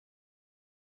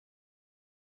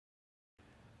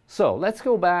So let's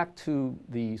go back to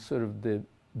the sort of the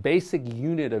basic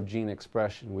unit of gene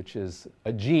expression, which is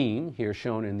a gene, here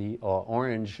shown in the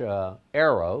orange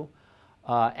arrow,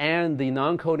 and the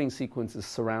non-coding sequences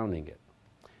surrounding it.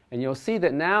 And you'll see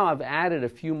that now I've added a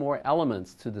few more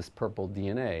elements to this purple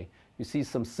DNA. You see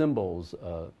some symbols,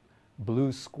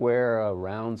 blue square, a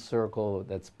round circle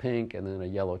that's pink, and then a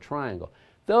yellow triangle.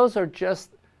 Those are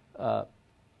just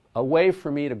a way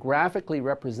for me to graphically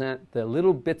represent the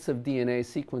little bits of DNA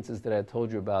sequences that I told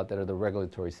you about that are the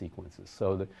regulatory sequences.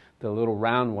 So the little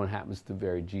round one happens to be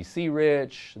very GC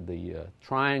rich. The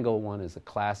triangle one is a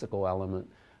classical element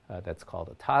that's called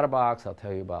a Tata box. I'll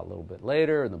tell you about a little bit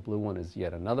later. And the blue one is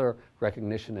yet another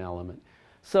recognition element.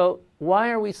 So why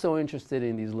are we so interested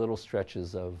in these little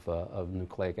stretches of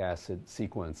nucleic acid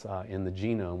sequence in the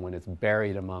genome when it's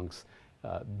buried amongst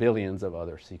billions of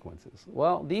other sequences?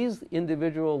 Well, these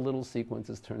individual little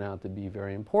sequences turn out to be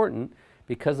very important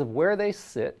because of where they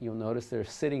sit. You'll notice they're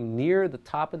sitting near the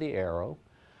top of the arrow,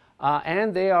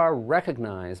 and they are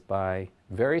recognized by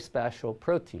very special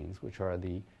proteins, which are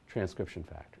the transcription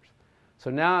factors.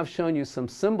 So now I've shown you some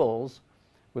symbols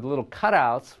with little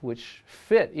cutouts which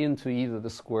fit into either the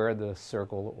square, the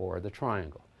circle, or the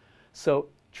triangle. So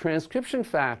transcription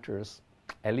factors,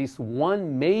 at least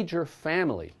one major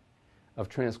family of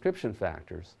transcription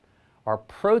factors, are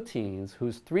proteins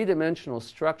whose three-dimensional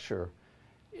structure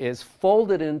is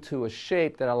folded into a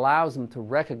shape that allows them to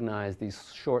recognize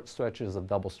these short stretches of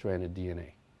double-stranded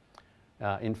DNA.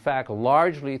 In fact,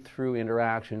 largely through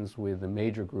interactions with the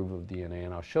major groove of DNA,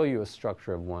 and I'll show you a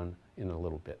structure of one in a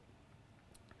little bit.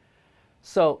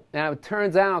 So now it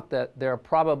turns out that there are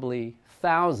probably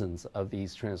thousands of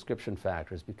these transcription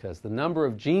factors because the number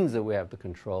of genes that we have to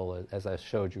control, as I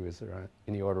showed you, is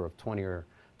in the order of 20 or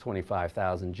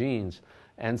 25,000 genes.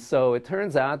 And so it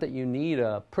turns out that you need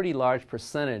a pretty large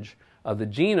percentage of the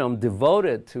genome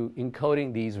devoted to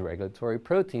encoding these regulatory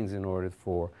proteins in order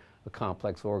for a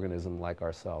complex organism like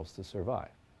ourselves to survive.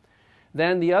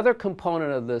 Then the other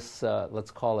component of this,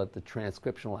 let's call it the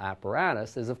transcriptional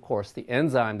apparatus, is of course the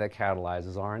enzyme that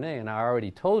catalyzes RNA. And I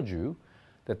already told you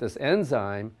that this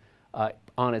enzyme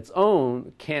on its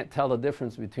own can't tell the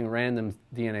difference between random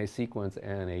DNA sequence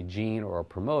and a gene or a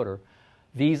promoter.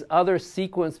 These other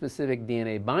sequence-specific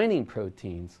DNA binding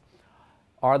proteins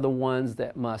are the ones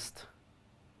that must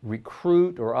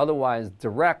recruit or otherwise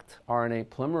direct RNA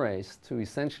polymerase to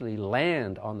essentially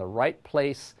land on the right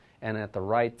place and at the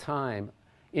right time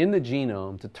in the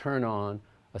genome to turn on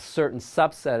a certain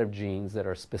subset of genes that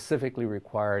are specifically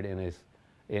required in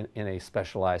a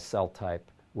specialized cell type,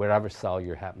 whatever cell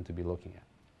you happen to be looking at.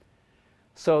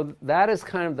 So that is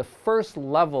kind of the first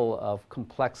level of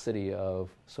complexity of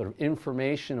sort of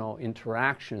informational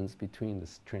interactions between the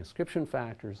transcription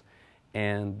factors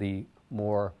and the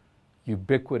more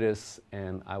ubiquitous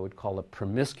and I would call it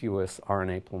promiscuous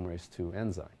RNA polymerase II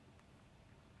enzyme.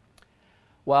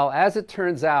 Well, as it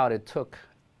turns out, it took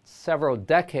several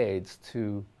decades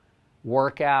to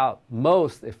work out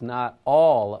most, if not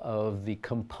all, of the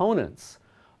components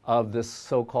of this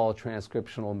so-called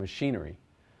transcriptional machinery.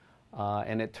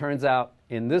 And it turns out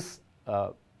in this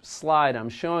slide I'm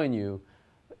showing you,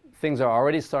 things are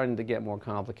already starting to get more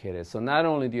complicated. So not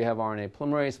only do you have RNA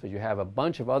polymerase, but you have a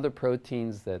bunch of other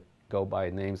proteins that go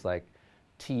by names like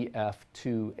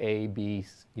TF2A, B,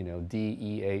 D,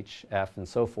 E, H, F, and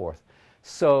so forth.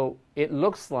 So it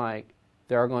looks like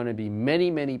there are going to be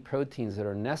many, many proteins that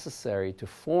are necessary to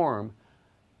form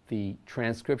the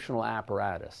transcriptional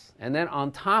apparatus. And then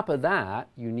on top of that,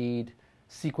 you need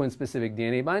sequence-specific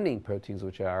DNA binding proteins,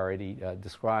 which I already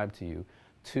described to you,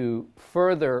 to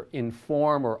further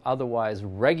inform or otherwise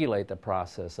regulate the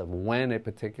process of when a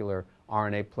particular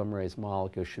RNA polymerase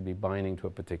molecule should be binding to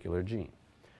a particular gene.